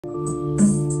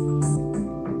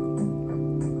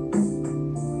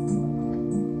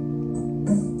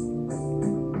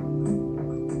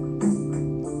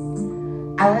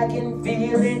I can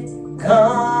feel it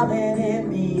coming in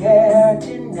the air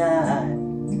tonight.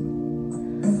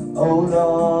 Oh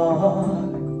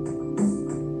Lord,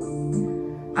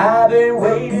 I've been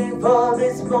waiting for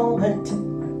this moment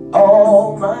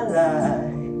all my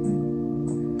life.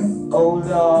 Oh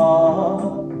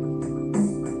Lord,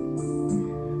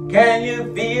 can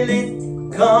you feel it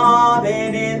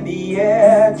coming in the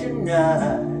air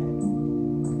tonight?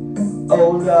 Oh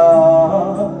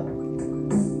Lord,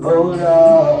 oh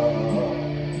Lord.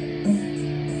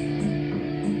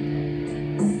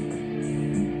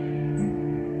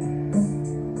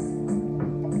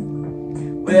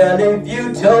 Well, if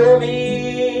you told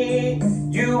me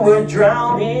you were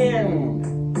drowning,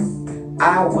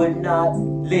 I would not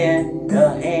lend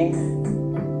a hand.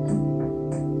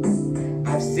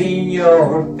 I've seen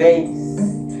your face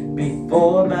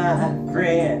before, my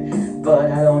friend, but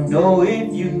I don't know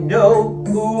if you know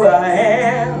who I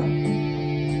am.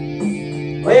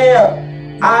 Well,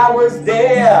 I was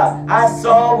there, I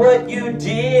saw what you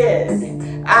did.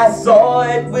 I saw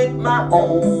it with my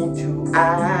own two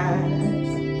eyes.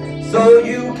 So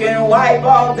you can wipe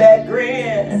off that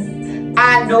grin.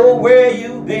 I know where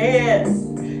you've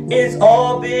been. It's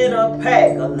all been a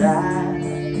pack of lies.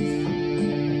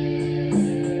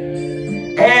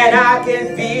 And I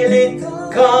can feel it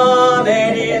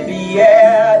coming in the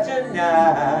air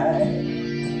tonight.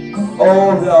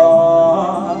 Oh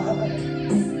Lord,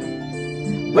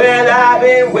 well, I've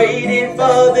been waiting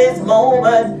for this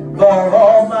moment for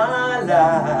all my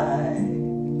life.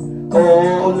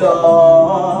 Oh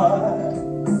Lord,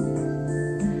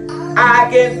 I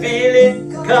can feel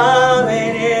it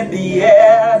coming in the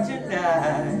air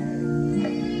tonight.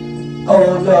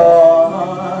 Oh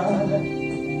Lord,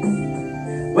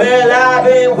 well, I've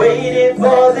been waiting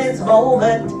for this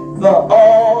moment for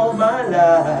all my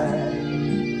life.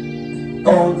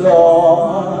 Oh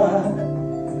Lord,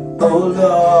 oh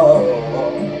Lord.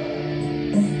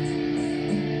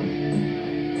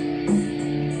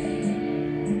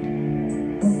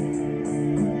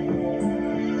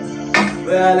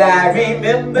 Well, I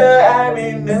remember,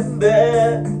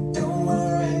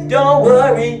 don't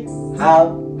worry,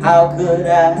 how could I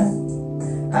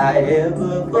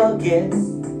ever forget?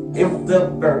 It was the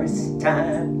first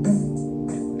time,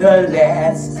 the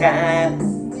last time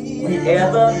we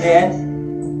ever met.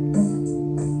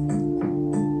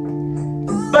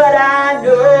 But I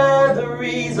know the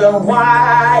reason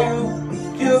why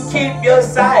you keep your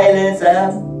silence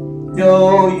up.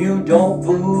 No, you don't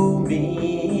fool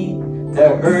me. The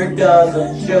hurt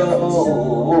doesn't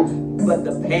show, but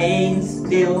the pain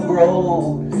still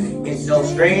grows. It's no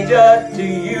stranger to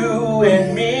you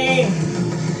and me.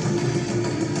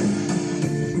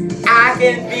 I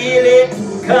can feel it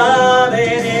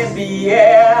coming in the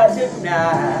air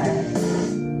tonight.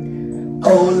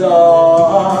 Oh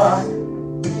Lord,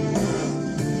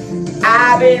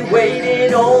 I've been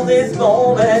waiting on this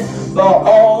moment for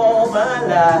all my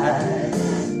life.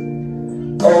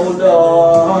 Oh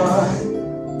Lord,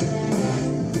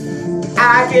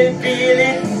 I can feel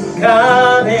it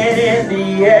coming in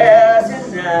the air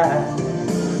tonight.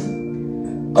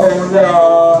 Oh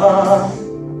Lord,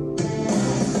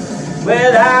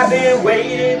 well, I've been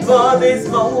waiting for this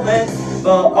moment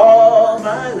for all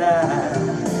my life.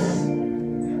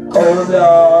 Oh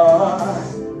Lord,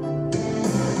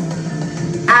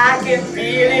 I can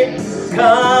feel it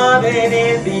coming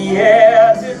in the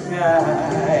air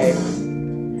tonight.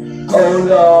 Oh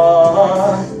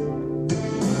Lord,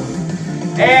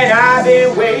 and I've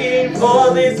been waiting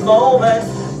for this moment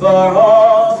for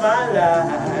all my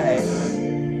life.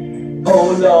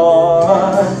 Oh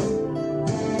Lord,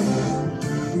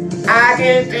 I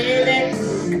can feel it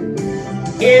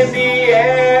in the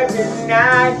air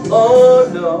tonight. Oh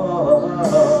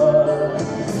Lord.